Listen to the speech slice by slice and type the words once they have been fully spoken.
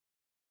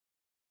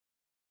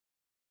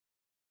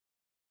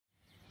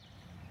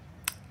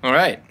All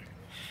right,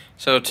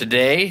 so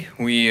today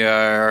we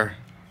are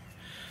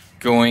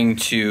going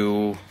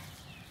to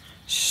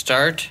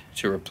start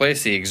to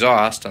replace the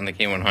exhaust on the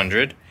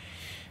K100.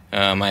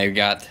 I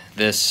got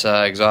this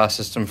exhaust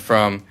system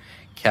from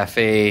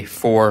Cafe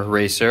 4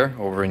 Racer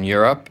over in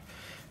Europe.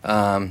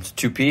 It's a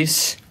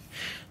two-piece,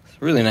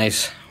 really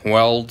nice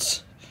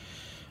welds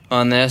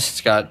on this. It's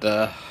got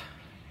the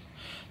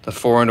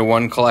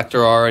 4-into-1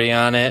 collector already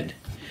on it.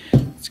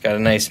 It's got a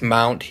nice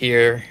mount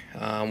here,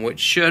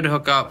 which should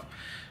hook up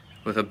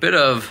with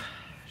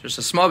just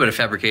a small bit of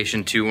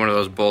fabrication to one of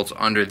those bolts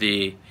under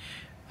the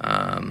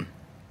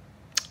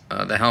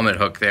helmet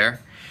hook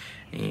there.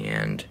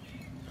 And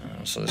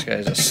so this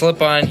guy's a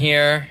slip-on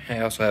here.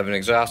 I also have an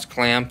exhaust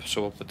clamp,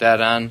 so we'll put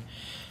that on.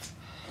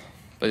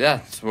 But yeah,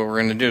 that's what we're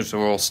going to do. So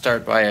we'll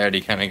start by, I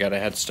already kind of got a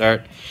head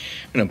start.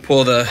 I'm going to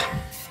pull the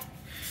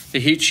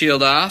heat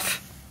shield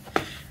off.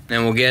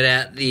 Then we'll get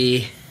at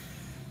the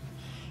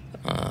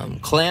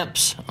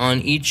clamps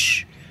on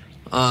each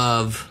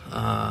of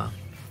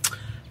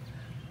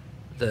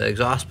the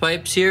exhaust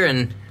pipes here,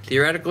 and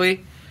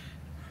theoretically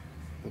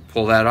we'll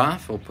pull that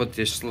off. We'll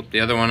slip the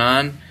other one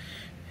on,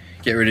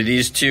 get rid of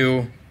these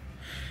two,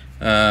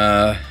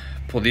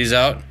 pull these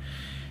out.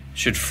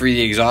 Should free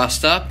the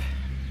exhaust up.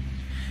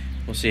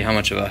 We'll see how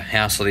much of a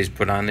hassle these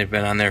put on. They've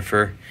been on there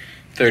for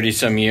 30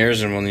 some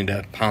years, and we'll need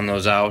to pound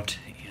those out,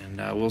 and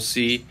we'll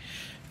see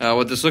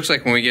what this looks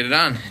like when we get it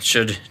on. It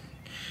should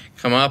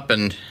come up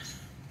and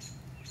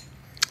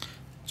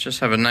just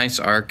have a nice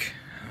arc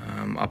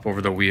up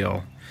over the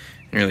wheel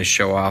and really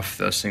show off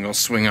the single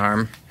swing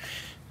arm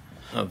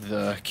of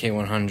the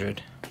K100.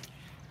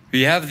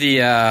 We have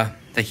the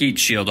heat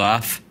shield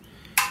off.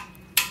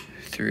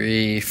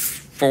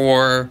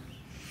 4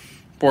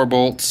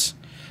 bolts.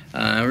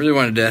 I really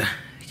wanted to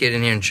get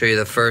in here and show you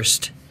the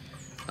first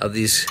of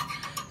these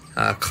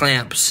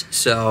clamps.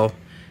 So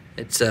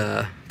it's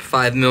a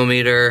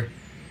 5mm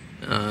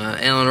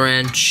Allen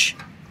wrench,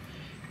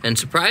 and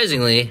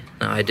surprisingly,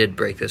 now I did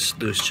break this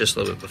loose just a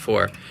little bit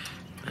before.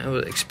 I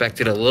would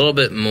expected a little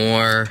bit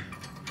more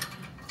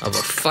of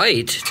a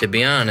fight, to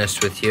be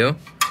honest with you.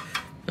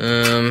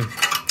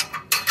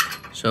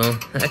 So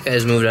that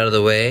guy's moved out of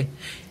the way,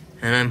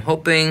 and I'm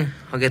hoping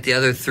I'll get the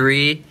other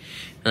 3,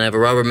 and I have a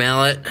rubber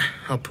mallet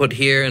I'll put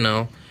here, and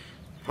I'm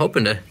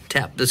hoping to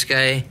tap this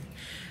guy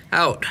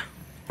out.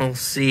 We'll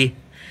see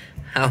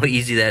how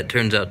easy that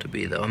turns out to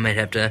be, though. I might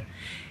have to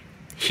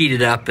heat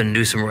it up and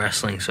do some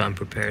wrestling, so I'm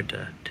prepared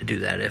to do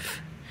that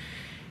if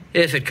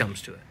it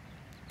comes to it.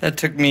 That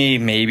took me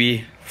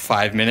maybe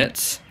 5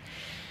 minutes,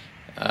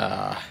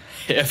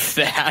 if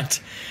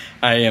that.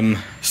 I am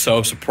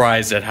so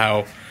surprised at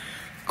how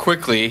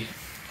quickly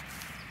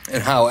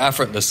and how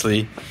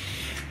effortlessly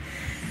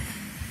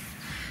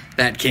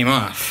that came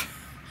off.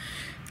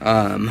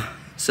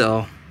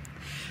 So,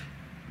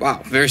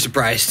 wow, very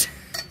surprised.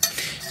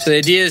 So the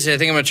idea is, I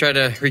think I'm going to try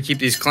to re-keep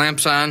these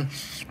clamps on.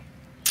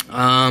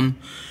 I'm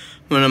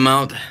going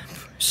to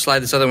slide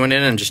this other one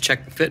in and just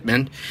check the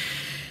fitment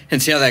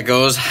and see how that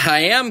goes. I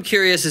am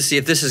curious to see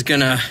if this is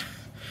going to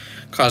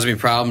cause me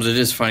problems. It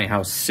is funny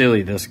how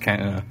silly this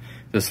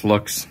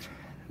looks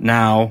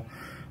now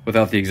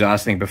without the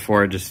exhaust thing.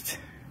 Before, it just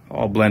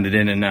all blended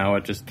in, and now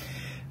it just,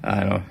 I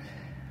don't know,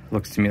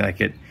 looks to me like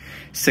it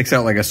sticks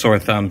out like a sore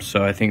thumb.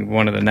 So I think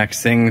one of the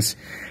next things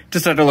to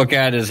start to look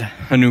at is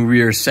a new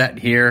rear set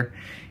here.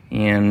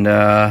 And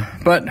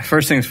but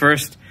first things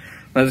first,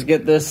 let's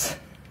get this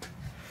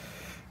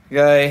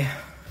guy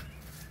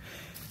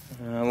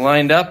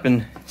lined up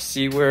and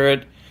see where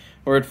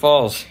it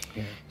falls.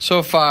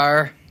 So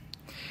far,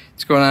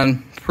 it's going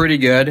on pretty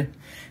good.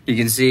 You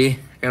can see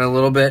got a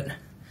little bit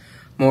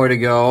more to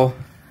go.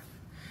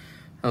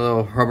 A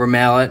little rubber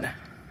mallet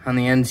on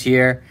the ends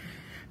here.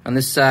 On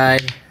this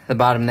side, the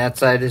bottom of that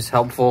side is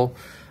helpful.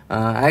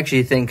 I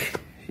actually think,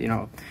 as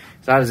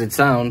odd as it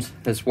sounds,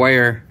 this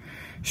wire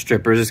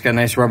strippers, it's got a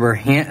nice rubber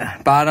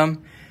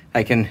bottom.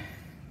 I can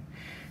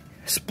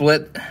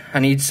split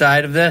on each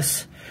side of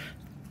this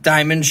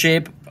diamond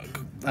shape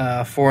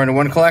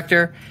 4-into-1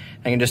 collector.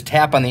 I can just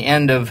tap on the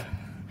end of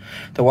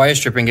the wire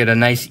strip and get a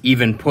nice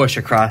even push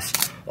across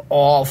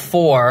all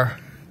 4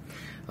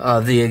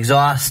 of the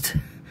exhaust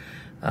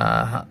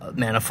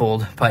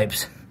manifold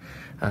pipes.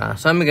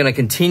 So I'm going to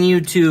continue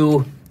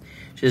to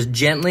just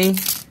gently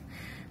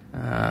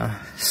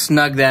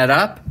snug that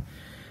up.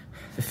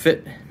 The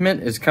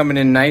fitment is coming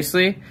in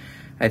nicely.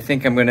 I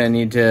think I'm going to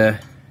need to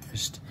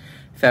just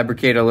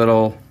fabricate a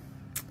little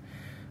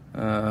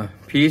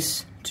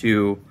piece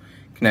to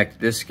connect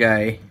this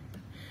guy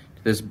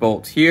to this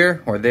bolt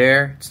here or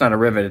there. It's not a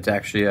rivet, it's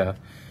actually like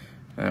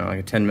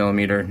a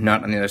 10mm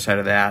nut on the other side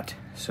of that.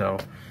 So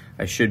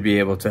I should be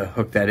able to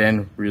hook that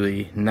in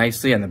really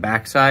nicely on the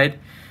back side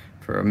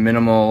for a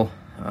minimalist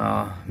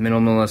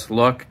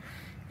look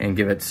and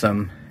give it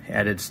some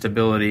added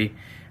stability.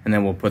 And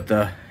then we'll put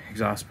the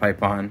exhaust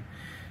pipe on.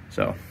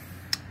 So,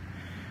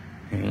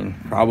 I mean,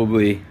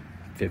 probably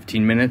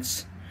 15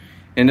 minutes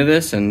into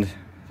this, and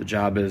the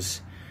job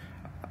is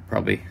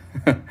probably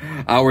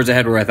hours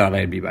ahead where I thought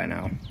I'd be by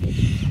now.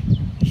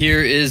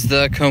 here is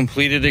the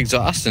completed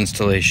exhaust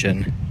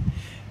installation.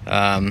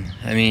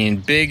 I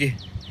mean, big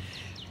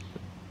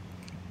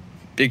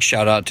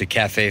shout out to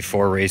Cafe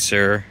 4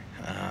 Racer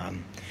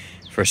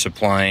for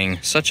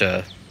supplying such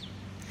a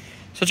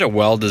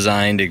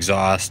well-designed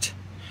exhaust.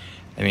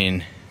 I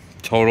mean,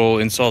 total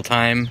install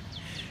time,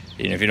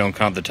 you know, if you don't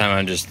count the time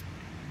I just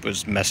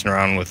was messing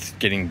around with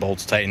getting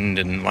bolts tightened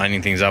and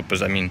lining things up,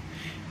 was, I mean,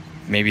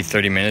 maybe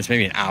 30 minutes,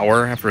 maybe an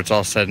hour after it's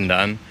all said and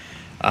done.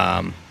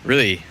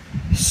 Really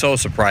so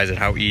surprised at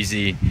how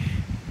easy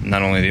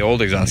not only the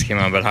old exhaust came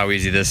on, but how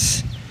easy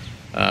this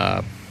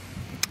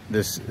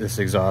this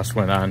exhaust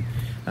went on.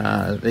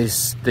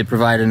 They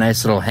provide a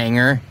nice little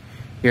hanger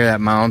here that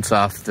mounts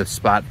off the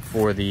spot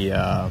for the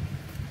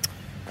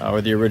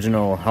where the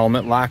original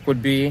helmet lock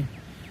would be.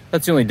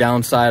 That's the only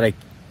downside. I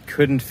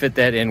couldn't fit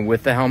that in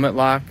with the helmet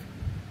lock.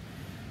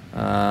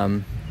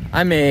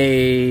 I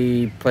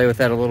may play with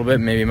that a little bit,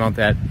 maybe mount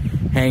that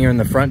hanger in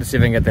the front to see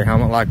if I can get their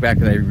helmet lock back,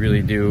 because I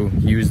really do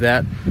use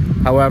that.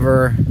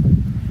 However,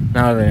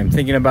 now that I'm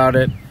thinking about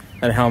it,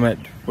 that helmet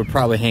would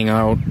probably hang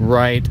out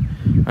right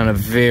on a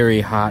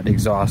very hot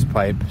exhaust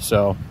pipe,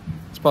 so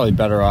it's probably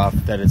better off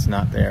that it's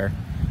not there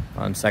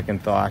on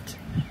second thought.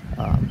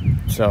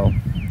 So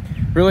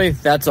really,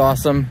 that's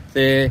awesome.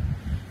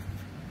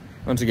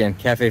 Once again,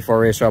 Cafe 4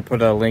 Racer, I'll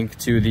put a link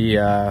to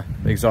the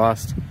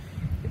exhaust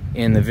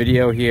in the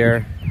video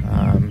here.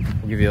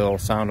 We'll give you a little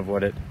sound of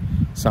what it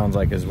sounds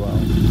like as well.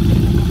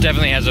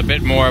 Definitely has a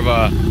bit more of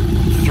a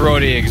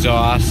throaty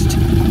exhaust.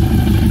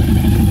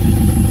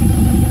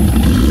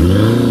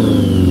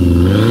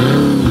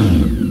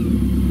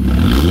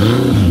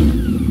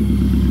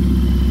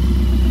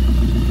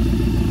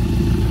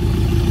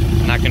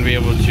 Not going to be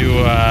able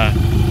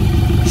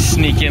to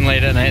sneak in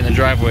late at night in the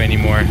driveway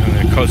anymore. I'm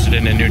going to coast it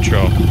into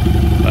neutral,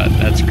 but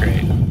that's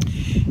great.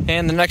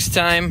 And the next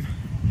time,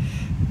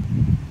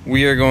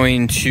 we are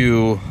going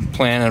to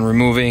plan on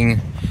removing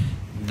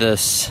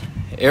this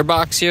air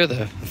box here,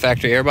 the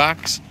factory air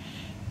box,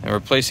 and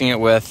replacing it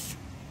with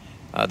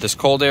this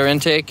cold air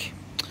intake.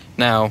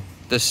 Now,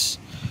 this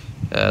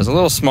is a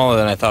little smaller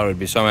than I thought it would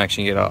be, so I'm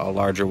actually going to get a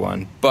larger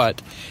one.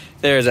 But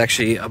there's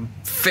actually a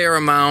fair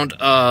amount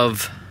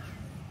of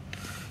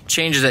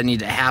changes that need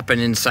to happen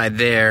inside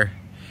there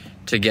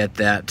to get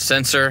that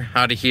sensor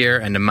out of here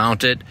and to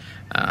mount it.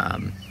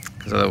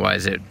 Because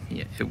otherwise it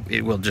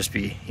will just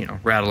be, you know,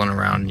 rattling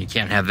around, and you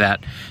can't have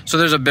that. So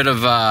there's a bit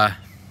of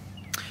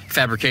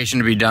fabrication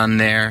to be done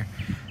there.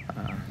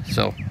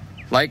 So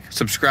like,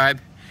 subscribe,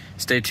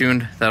 stay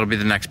tuned. That'll be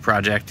the next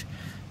project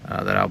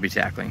that I'll be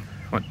tackling.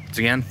 Once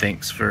again,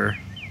 thanks for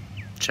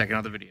checking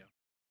out the video.